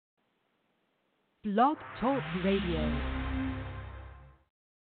Blog Talk Radio.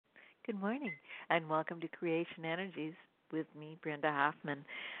 Good morning, and welcome to Creation Energies with me, Brenda Hoffman.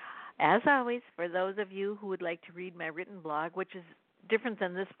 As always, for those of you who would like to read my written blog, which is different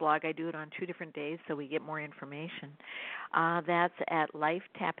than this blog, I do it on 2 different days so we get more information. That's at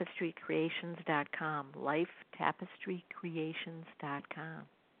lifetapestrycreations.com, lifetapestrycreations.com.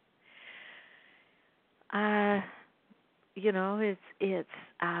 It's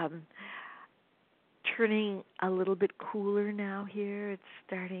turning a little bit cooler now here. It's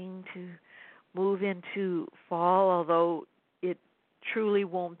starting to move into fall, although it truly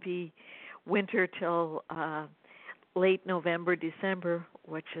won't be winter till late November, December,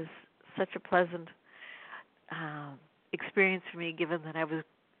 which is such a pleasant experience for me, given that I was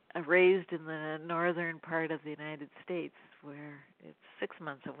raised in the northern part of the United States, where it's 6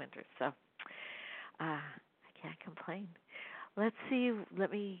 months of winter. So I can't complain. Let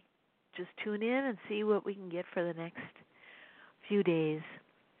me just tune in and see what we can get for the next few days.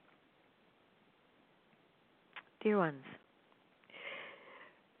 Dear ones,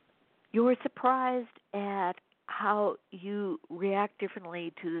 you're surprised at how you react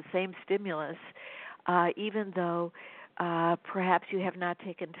differently to the same stimulus, even though perhaps you have not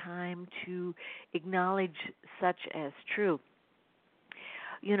taken time to acknowledge such as true.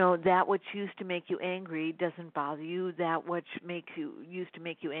 You know, that which used to make you angry doesn't bother you. That which used to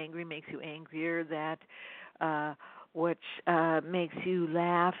make you angry makes you angrier. That which makes you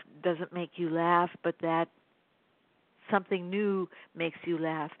laugh doesn't make you laugh, but that something new makes you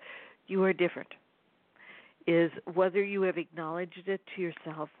laugh. You are different. Is whether you have acknowledged it to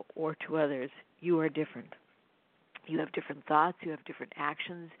yourself or to others, you are different. You have different thoughts, you have different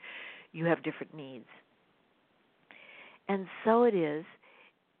actions, you have different needs. And so it is,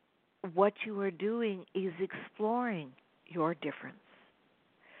 what you are doing is exploring your difference.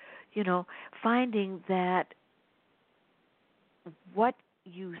 You know, finding that what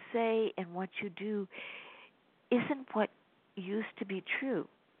you say and what you do isn't what used to be true.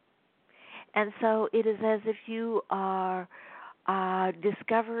 And so it is as if you are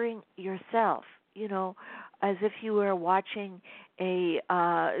discovering yourself, you know, as if you were watching a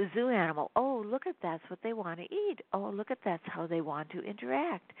zoo animal. Oh, look at that's what they want to eat. Oh, look at that's how they want to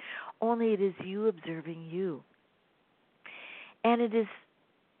interact. Only it is you observing you. And it is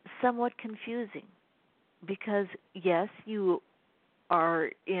somewhat confusing because, yes, you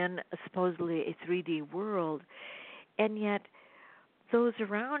are in supposedly a 3D world, and yet those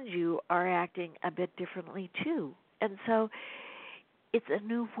around you are acting a bit differently too. And so it's a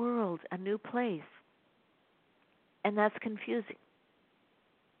new world, a new place. And that's confusing.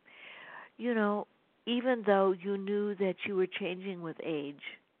 You know, even though you knew that you were changing with age,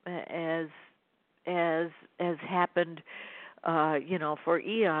 as happened, for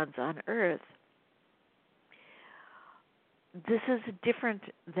eons on Earth, this is different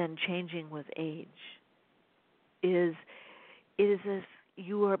than changing with age. It is as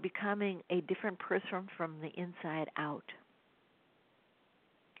you are becoming a different person from the inside out.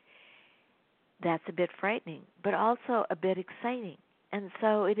 That's a bit frightening, but also a bit exciting. And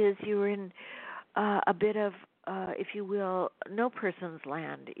so it is you're in a bit of, if you will, no person's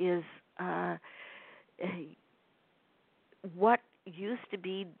land. Is what used to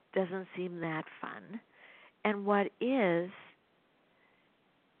be doesn't seem that fun, and what is,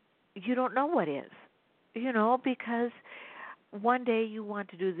 you don't know what is, because one day you want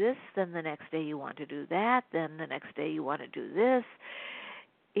to do this, then the next day you want to do that, then the next day you want to do this,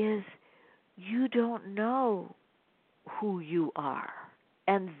 is you don't know who you are.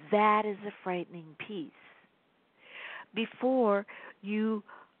 And that is a frightening piece. Before, you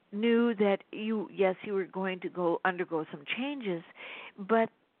knew that you were going to undergo some changes, but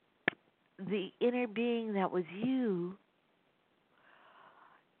the inner being that was you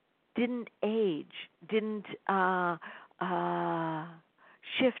didn't age, didn't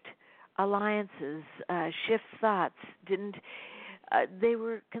shift alliances, shift thoughts, didn't. They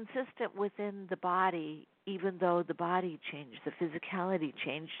were consistent within the body, even though the body changed, the physicality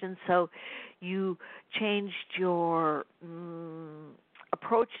changed, and so you changed your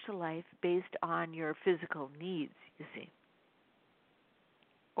approach to life based on your physical needs, you see,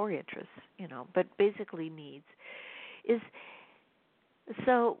 or interests, but basically needs.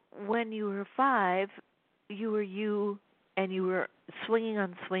 So when you were 5, you were you, and you were swinging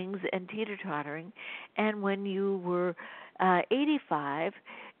on swings and teeter-tottering, and when you were 85,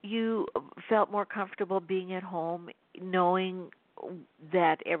 you felt more comfortable being at home, knowing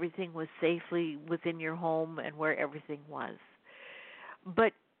that everything was safely within your home and where everything was.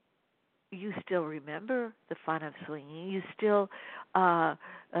 But you still remember the fun of swinging. You still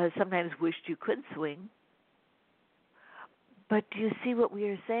sometimes wished you could swing. But do you see what we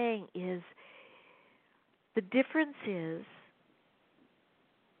are saying is the difference is,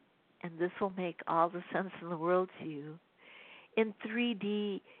 and this will make all the sense in the world to you, in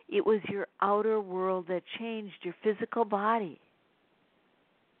 3D, it was your outer world that changed, your physical body.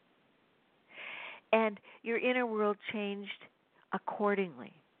 And your inner world changed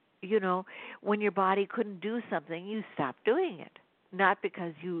accordingly. You know, when your body couldn't do something, you stopped doing it. Not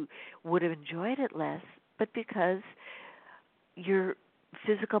because you would have enjoyed it less, but because your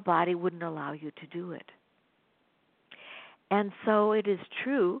physical body wouldn't allow you to do it. And so it is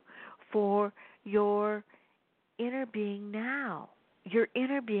true for your inner being now. Your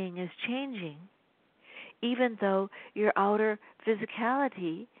inner being is changing, even though your outer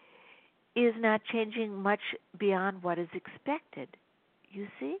physicality is not changing much beyond what is expected. You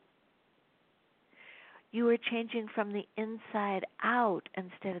see? You are changing from the inside out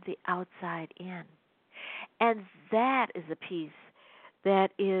instead of the outside in. And that is a piece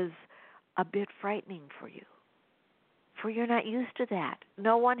that is a bit frightening for you. For you're not used to that.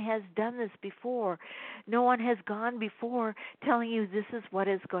 No one has done this before. No one has gone before telling you this is what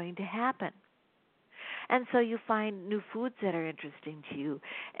is going to happen. And so you find new foods that are interesting to you,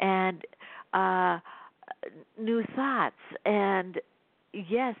 and new thoughts, and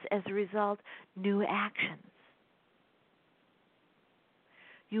yes, as a result, new actions.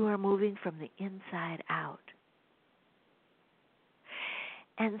 You are moving from the inside out.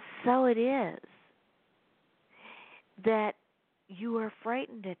 And so it is that you are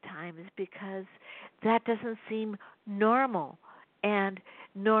frightened at times because that doesn't seem normal. And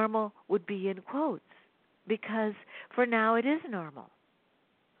normal would be in quotes, because for now it is normal.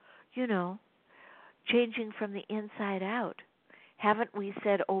 You know, changing from the inside out. Haven't we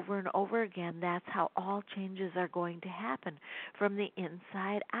said over and over again that's how all changes are going to happen, from the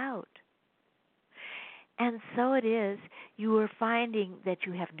inside out? And so it is, you are finding that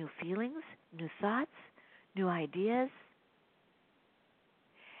you have new feelings, new thoughts, new ideas.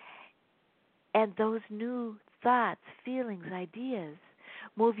 And those new thoughts, feelings, ideas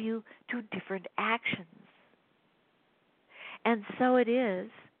move you to different actions. And so it is,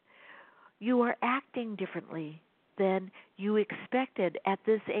 you are acting differently than you expected at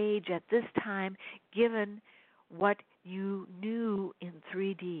this age, at this time, given what you knew in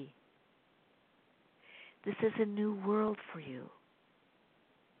 3D. This is a new world for you.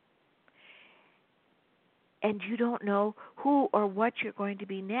 And you don't know who or what you're going to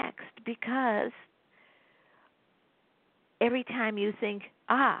be next, because every time you think,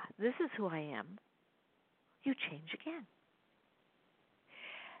 this is who I am, you change again.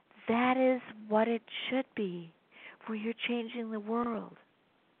 That is what it should be, for you're changing the world.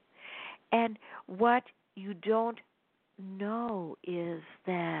 And what you don't know is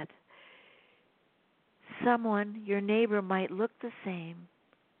that someone, your neighbor, might look the same,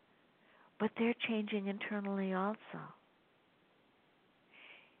 but they're changing internally also.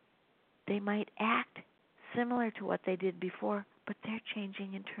 They might act similar to what they did before, but they're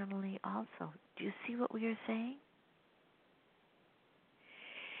changing internally also. Do you see what we are saying?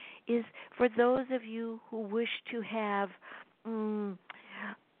 Is for those of you who wish to have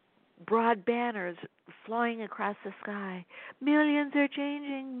broad banners flying across the sky, millions are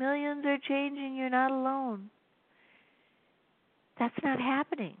changing, you're not alone. That's not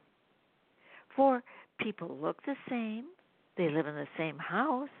happening. For people look the same, they live in the same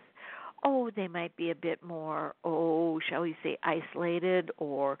house. They might be a bit more, shall we say, isolated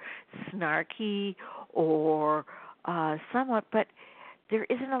or snarky or somewhat, but there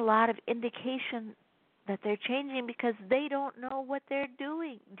isn't a lot of indication that they're changing because they don't know what they're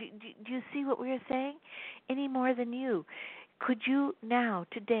doing. Do you see what we're saying? Any more than you. Could you now,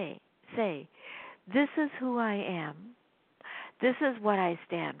 today, say, this is who I am, this is what I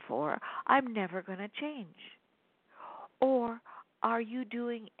stand for, I'm never going to change? Or are you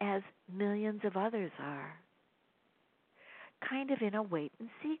doing as millions of others are? Kind of in a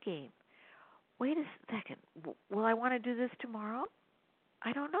wait-and-see game. Wait a second. Will I want to do this tomorrow?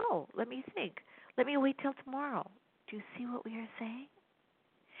 I don't know. Let me think. Let me wait till tomorrow. Do you see what we are saying?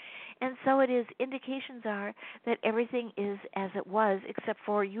 And so it is, indications are that everything is as it was, except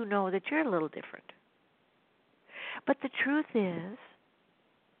for you know that you're a little different. But the truth is,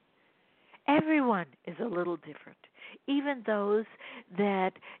 everyone is a little different, even those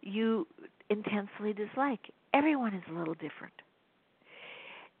that you intensely dislike. Everyone is a little different.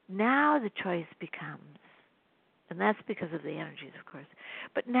 Now the choice becomes, and that's because of the energies, of course,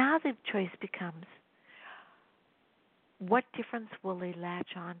 but now the choice becomes, what difference will they latch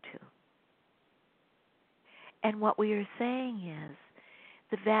on to? And what we are saying is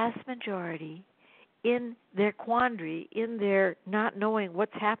the vast majority, in their quandary, in their not knowing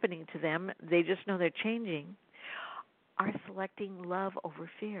what's happening to them, they just know they're changing, are selecting love over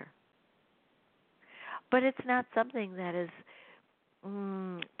fear. But it's not something that is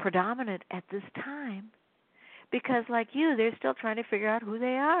predominant at this time because, like you, they're still trying to figure out who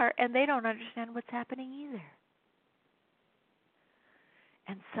they are, and they don't understand what's happening either.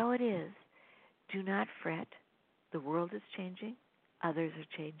 And so it is. Do not fret. The world is changing. Others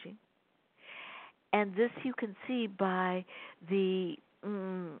are changing. And this you can see by the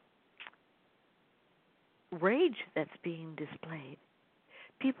rage that's being displayed.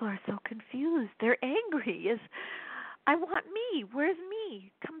 People are so confused. They're angry. I want me. Where's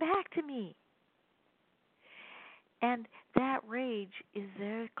me? Come back to me. And that rage is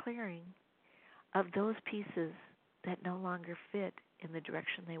their clearing of those pieces that no longer fit in the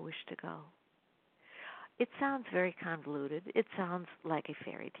direction they wish to go. It sounds very convoluted. It sounds like a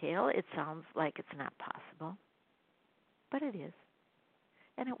fairy tale. It sounds like it's not possible. But it is.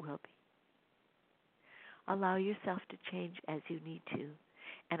 And it will be. Allow yourself to change as you need to,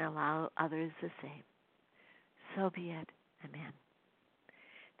 and allow others the same. So be it. Amen.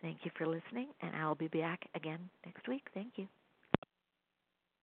 Thank you for listening, and I'll be back again next week. Thank you.